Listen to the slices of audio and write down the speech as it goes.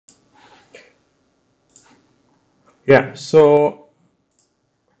Yeah, so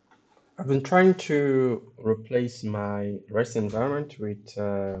I've been trying to replace my REST environment with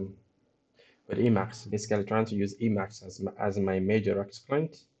Emacs. Basically, trying to use Emacs as my major REST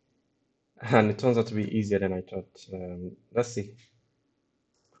client, and it turns out to be easier than I thought. Let's see.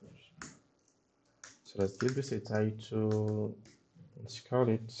 So let's give this a title. Let's call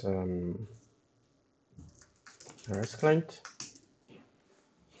it REST client.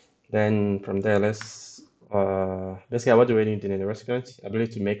 Then from there, let's basically what do we need in a REST client?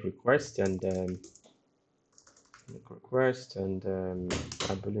 Ability to make requests and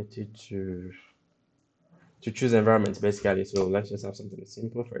ability to choose environments basically. So let's just have something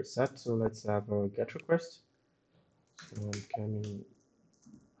simple for a set. So let's have a get request. So I'm coming.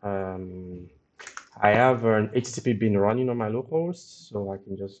 Um, I have an HTTP bin running on my localhost, so I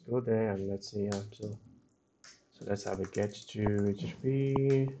can just go there and let's see. So let's have a get to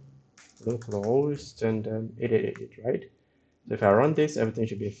HTTP localhost and 8888, right? So if I run this, everything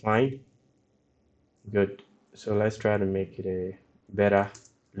should be fine. Good. So let's try to make it a better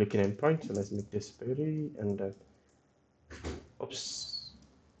looking endpoint. So let's make this pretty and oops.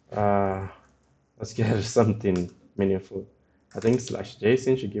 Uh, let's get something meaningful. I think slash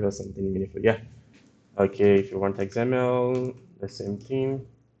JSON should give us something meaningful. Yeah. Okay, if you want XML, the same thing.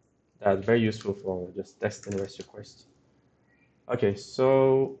 That's very useful for just testing REST requests. Okay,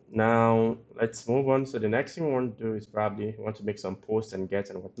 so now let's move on. So the next thing we want to do is probably want to make some posts and get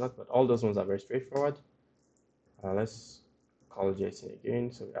and whatnot, but all those ones are very straightforward. Let's call JSON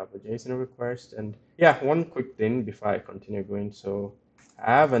again. So we have a JSON request. And yeah, one quick thing before I continue going. So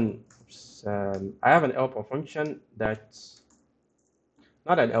I have I have an helper function that's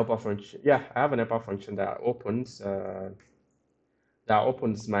not an helper function. Yeah, I have an helper function that opens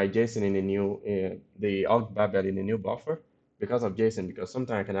my JSON in a new the org-babel in a new buffer because of JSON. Because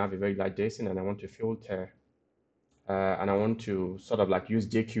sometimes I can have a very large JSON and I want to filter and I want to sort of like use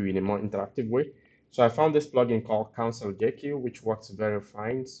JQ in a more interactive way. So I found this plugin called Council JQ, which works very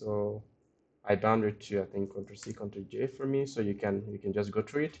fine. So I bound it to I think Ctrl C, Ctrl J for me. So you can just go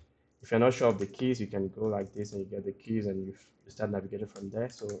through it. If you're not sure of the keys, you can go like this and you get the keys and you start navigating from there.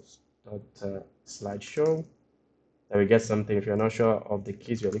 So start slideshow. Then we get something. If you're not sure of the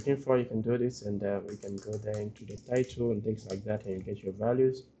keys you're looking for, you can do this and we can go there into the title and things like that and you get your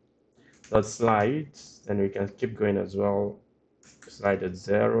values. Dot slides, then we can keep going as well. Slide at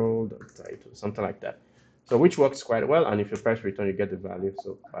 0, dot title, something like that. So which works quite well, and if you press return, you get the value.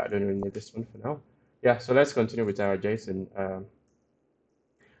 So I don't really need this one for now. Yeah, so let's continue with our JSON.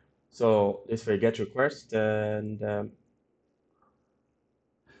 So this for get request, and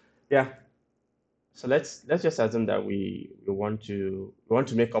yeah. So let's just assume that we want to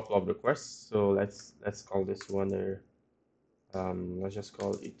make a couple of requests. So let's call this one let's just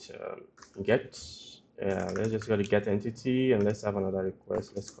call it get. Let's just go to get entity and let's have another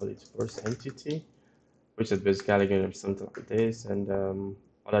request. Let's call it first entity, which is basically going to be something like this. And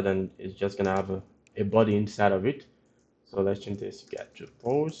other than it's just going to have a body inside of it. So let's change this get to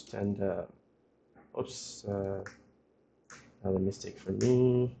post and oops, another mistake for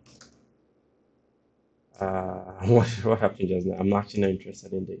me. What happened just now? I'm actually not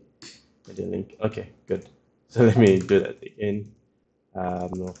interested in the link. Okay, good. So let me do that again.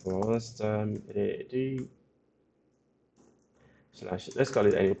 No, for last time, slash, let's call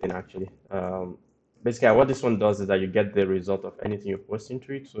it anything actually. Basically, what this one does is that you get the result of anything you post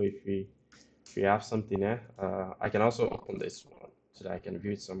into it. So if you have something there, I can also open this one so that I can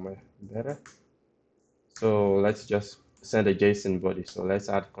view it somewhere better. So let's just send a JSON body. So let's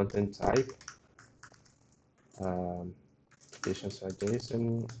add content type. Applications for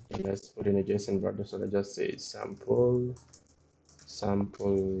JSON. And let's put in a JSON body. So let's just say sample,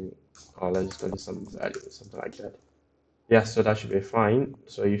 or let's just go to some value, something like that. Yeah, so that should be fine.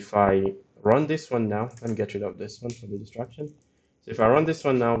 So if I run this one now, let me get rid of this one for the distraction. So if I run this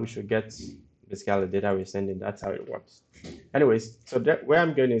one now, we should get basically the data we're sending. That's how it works. Anyways, so where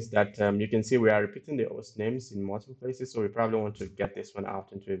I'm going is that you can see we are repeating the host names in multiple places. So we probably want to get this one out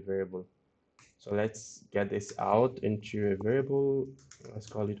into a variable. So let's get this out into a variable. Let's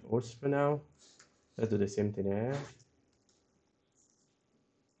call it host for now. Let's do the same thing here.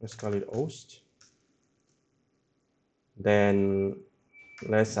 Let's call it host. Then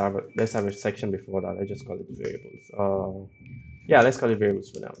let's have a section before that. Let's just call it variables. Yeah, let's call it variables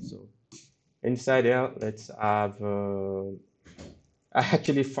for now. So inside there, let's have. I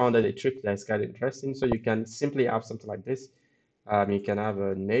actually found a trick that's kind of interesting. So you can simply have something like this. You can have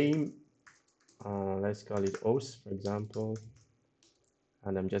a name. Let's call it host, for example,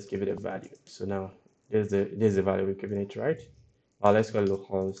 and I'm just giving it a value. So now there's the value we're giving it, right? Let's call it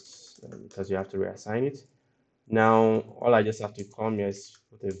localhost because you have to reassign it. Now, all I just have to come here is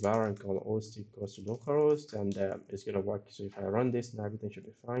put a variant called host equals to localhost, and it's going to work. So if I run this, now everything should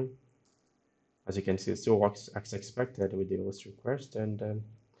be fine. As you can see, it still works as expected with the host request. And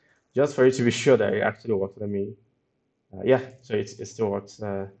just for you to be sure that it actually works, let me, yeah, so it still works.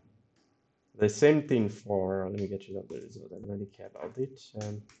 The same thing for, let me get rid of the result. I don't really care about it.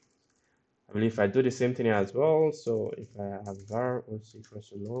 I believe I do the same thing as well. So if I have var host equals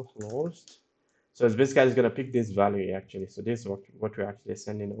to localhost, so it's basically going to pick this value actually. So this is what we're actually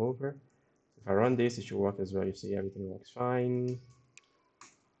sending over. If I run this, it should work as well. You see everything works fine.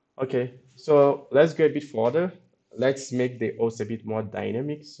 Okay, so let's go a bit further. Let's make the host a bit more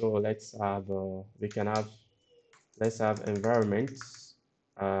dynamic. So let's have, let's have environments.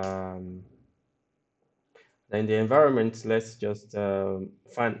 Then the environment, let's just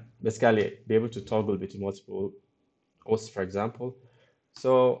find, basically be able to toggle between multiple hosts, for example.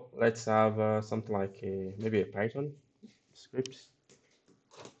 So let's have something like maybe a Python script.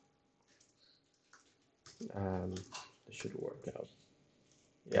 It should work out.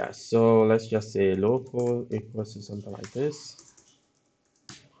 Yeah, so let's just say local equals to something like this.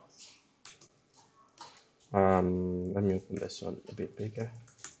 Let me open this one a bit bigger.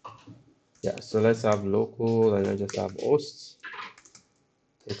 Yeah, so let's have local and I just have hosts.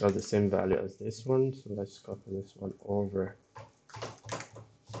 Take out the same value as this one. So let's copy this one over.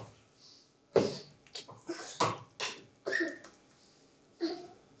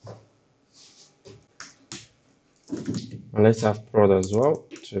 And let's have prod as well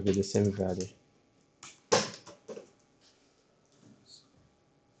to be the same value.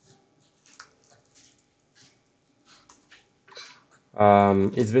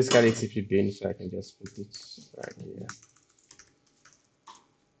 It's basically TP bin, so I can just put it right here.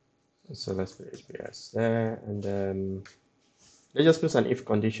 So let's put HBS there, and then let's just put an if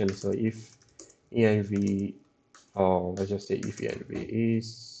condition. So if env, or let's just say if env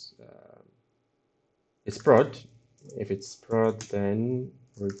is it's prod. If it's prod, then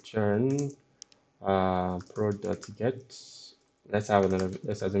return prod.get. Let's have another.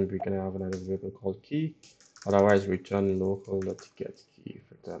 Let's assume we can have another variable called key. Otherwise, return local.get key,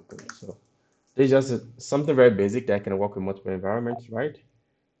 for example. So this is just something very basic that can work with multiple environments, right?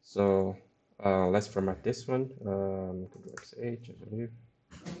 So let's format this one. Control H, I believe.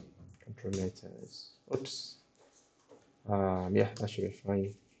 Control S. Oops. Yeah, that should be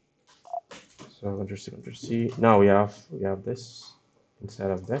fine. So Control C. Now we have this instead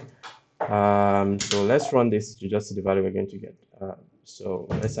of that. So let's run this to just see the value we're going to get. So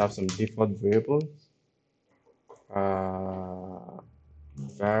let's have some default variables.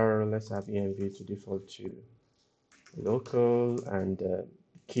 Var, let's have env to default to local and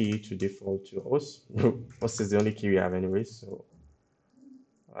key to default to host. Host is the only key we have anyway. So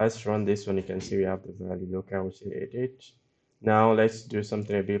let's run this one. You can see we have the value local, which is 88. Now let's do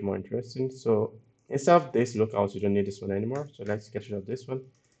something a bit more interesting. So instead of this local, we don't need this one anymore. So let's get rid of this one.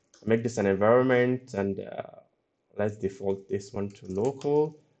 Make this an environment, and let's default this one to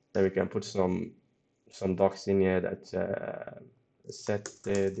local. Then we can put some docs in here that set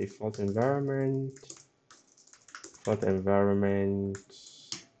the default environment. Default environment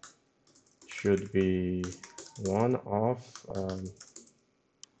should be one of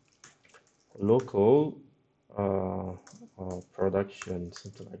local production,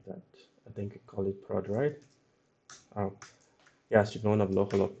 something like that. I think we call it prod, right? Yeah, it should be one of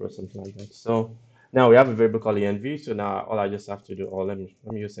local or something like that. So now we have a variable called env. So now all I just have to do, let me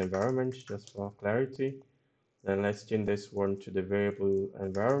use environment just for clarity. Then let's change this one to the variable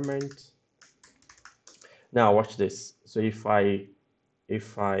environment. Now watch this. So if I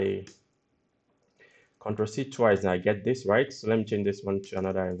Control C twice, now I get this, right? So let me change this one to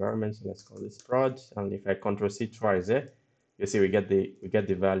another environment. So let's call this prod. And if I Control C twice you see we get the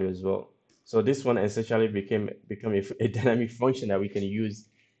value as well. So this one essentially become a dynamic function that we can use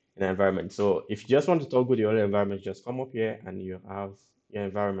in an environment. So if you just want to toggle the other environment, just come up here and you have your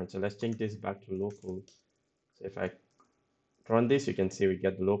environment. So let's change this back to local. So if I run this, you can see we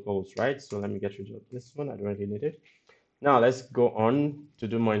get the locals, right? So let me get rid of this one. I don't really need it. Now let's go on to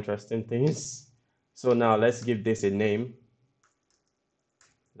do more interesting things. So now let's give this a name.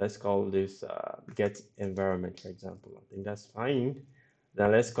 Let's call this GetEnvironment, for example. I think that's fine.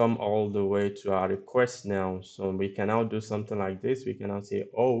 Then let's come all the way to our request now. So we can now do something like this. We can now say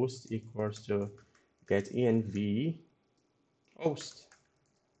host equals to GetEnv host.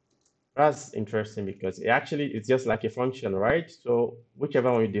 That's interesting because it's just like a function, right? So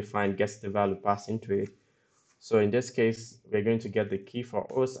whichever one you define gets the value passed into it. So in this case, we're going to get the key for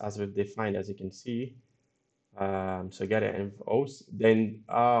host as we've defined, as you can see. So get an host, then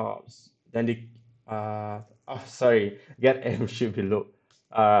Oh, sorry, get M should be low.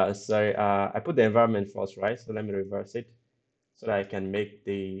 Sorry, I put the environment first, right? So let me reverse it so that I can make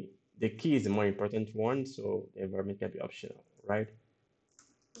the key is the more important one, so the environment can be optional, right?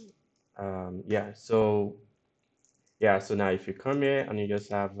 Yeah, so now if you come here and you just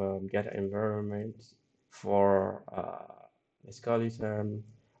have get environment for let's call it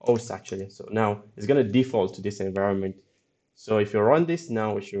host actually. So now it's gonna default to this environment. So if you run this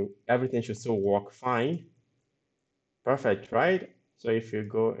now, everything should still work fine. Perfect, right? So if you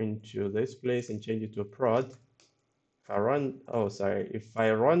go into this place and change it to prod, if I run, oh sorry, if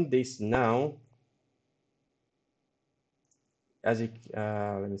I run this now, as it,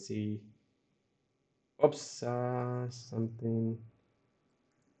 let me see, oops, something,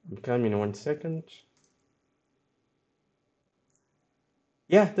 I'm coming in 1 second.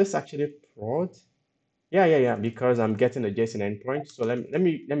 Yeah, this actually prod. Yeah, because I'm getting a JSON endpoint. So let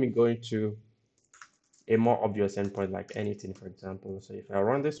me go into a more obvious endpoint like anything, for example. So if I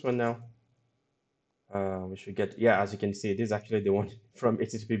run this one now, we should get, yeah, as you can see, this is actually the one from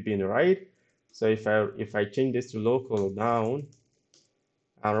HTTP bin, right? So if I change this to local down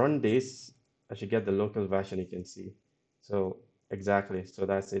and run this, I should get the local version you can see. So exactly, so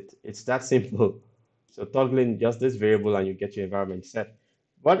that's it. It's that simple. So toggling just this variable and you get your environment set.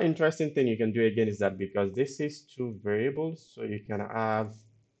 One interesting thing you can do again is that because this is two variables, so you can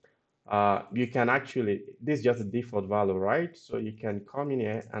actually, this is just a default value, right? So you can come in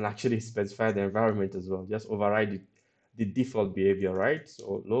here and actually specify the environment as well. Just override the default behavior, right?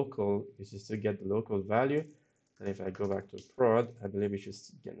 So local, you should still get the local value. And if I go back to prod, I believe we should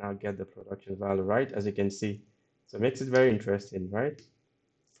now get the production value, right? As you can see. So it makes it very interesting, right?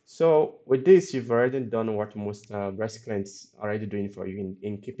 So with this, you've already done what most REST clients are already doing for you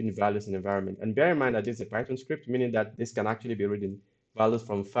in keeping values in environment. And bear in mind that this is a Python script, meaning that this can actually be reading values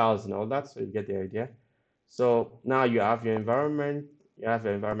from files and all that. So you get the idea. So now you have your environment, you have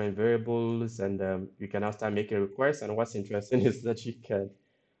your environment variables, and you can now start making requests. And what's interesting is that you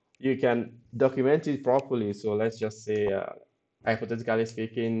can document it properly. So let's just say, hypothetically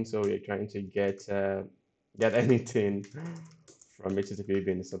speaking, so you're trying to get anything from HTTP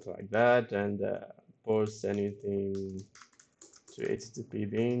bin, something like that, and post anything to HTTP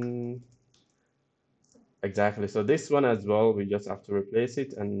bin. Exactly. So this one as well, we just have to replace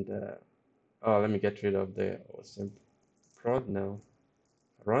it. And oh, let me get rid of the awesome prod now.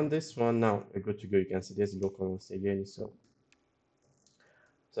 Run this one now. We're good to go. You can see this locals again. So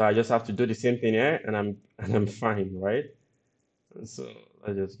I just have to do the same thing here, and I'm and I'm fine, right? So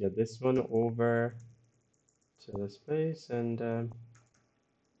let's just get this one over to the space and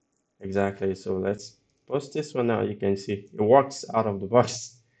exactly. So let's post this one now. You can see it works out of the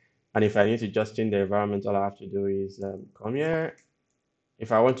box. And if I need to just change the environment, all I have to do is come here.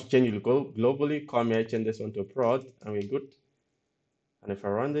 If I want to change it globally, come here, change this one to prod, and we're good. And if I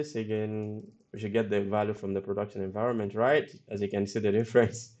run this again, we should get the value from the production environment, right? As you can see the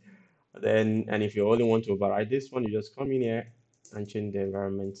difference. Then, and if you only want to override this one, you just come in here and change the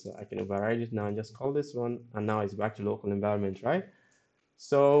environment. So I can override it now and just call this one, and now it's back to local environment, right?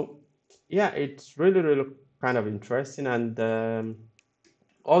 So yeah, it's really, really kind of interesting, and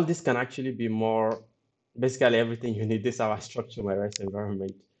all this can actually be more, basically everything you need. This is how I structure my REST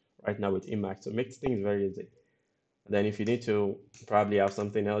environment right now with Emacs. So it makes things very easy. And then if you need to probably have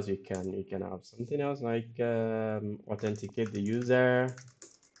something else, you can have something else like authenticate the user.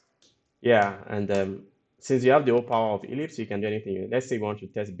 Yeah, and since you have the whole power of Ellipse, you can do anything. Let's say you want to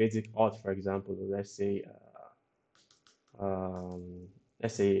test basic auth, for example. Let's say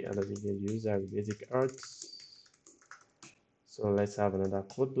other user basic auth. So let's have another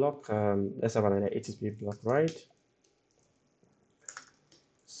code block. Let's have another HTTP block, right?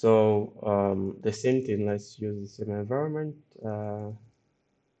 So the same thing. Let's use the same environment.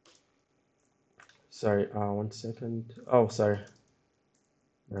 Sorry, 1 second. Oh, sorry.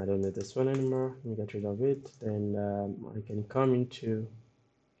 I don't need this one anymore. Let me get rid of it. Then I can come into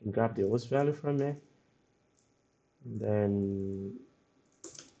and grab the host value from here. Then,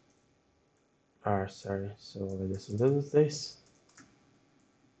 sorry. So let's just do this.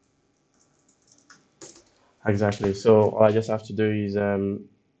 Exactly. So all I just have to do is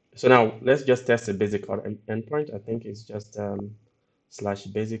so now let's just test the basic auth endpoint. I think it's just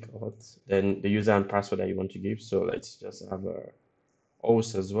 / basic auth, then the user and password that you want to give. So let's just have a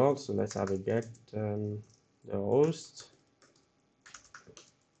host as well. So let's have a get the host.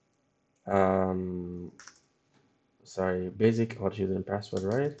 Sorry, basic auth user and password,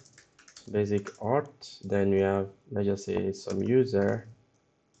 right? Basic auth. Then we have, let's just say, some user,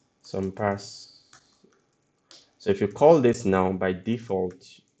 some pass. So if you call this now by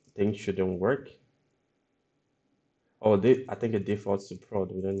default, things shouldn't work. Oh, I think it defaults to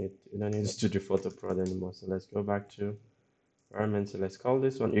prod. We don't need to default to prod anymore. So let's go back to environment. So let's call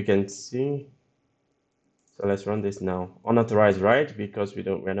this one. You can see. So let's run this now. Unauthorized, right? Because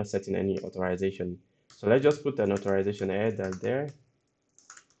we're not setting any authorization. So let's just put an authorization header there.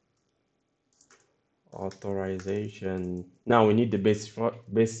 Authorization. Now we need the base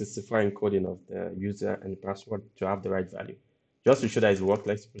specifier encoding of the user and password to have the right value. Just to show that it's work,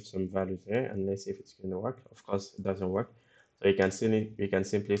 let's put some values here and let's see if it's going to work. Of course, it doesn't work. So we can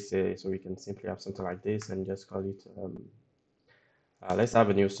simply say, so we can simply have something like this and just call it, let's have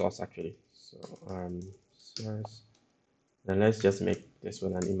a new source actually. So source, then let's just make this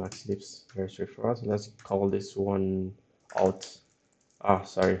one an Emacs libs very straightforward. So let's call this one out. Ah,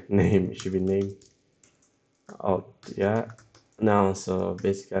 sorry, name, it should be name. Oh, yeah. Now, so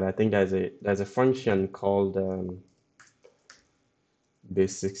basically, I think there's a function called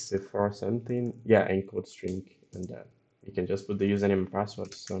base64 something. Yeah, encode string, and you can just put the username and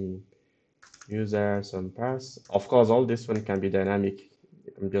password, some user, some pass. Of course, all this one can be dynamic.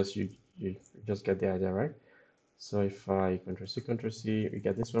 I'm just you just get the idea, right? So if I Ctrl C, we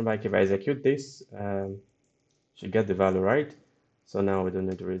get this one back. If I execute this, should get the value, right? So now we don't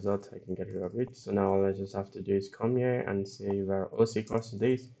need the result, I can get rid of it. So now all I just have to do is come here and say var os equals to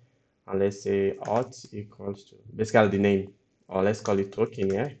this, and let's say auth equals to basically the name, or let's call it token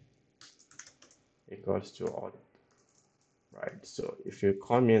here, equals to auth, right? So if you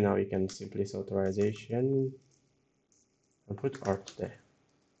come here now, you can simply say authorization and put auth there.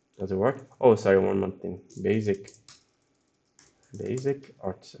 Does it work? Oh, sorry, one more thing. Basic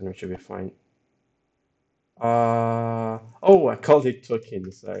auth, and we should be fine. Oh, I called it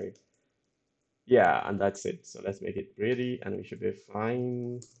token, sorry. Yeah, and that's it. So let's make it pretty and we should be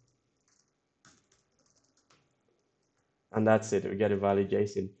fine. And that's it. We get a valid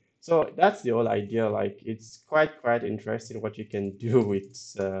JSON. So that's the whole idea. Like it's quite interesting what you can do with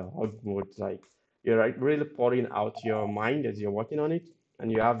hug mode. Like you're like really pouring out your mind as you're working on it,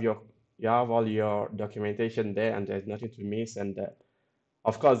 and you have all your documentation there, and there's nothing to miss. And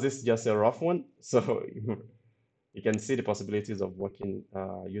of course, this is just a rough one, so you can see the possibilities of working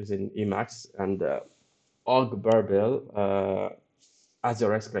using Emacs and org-babel as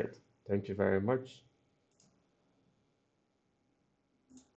your expert. Thank you very much.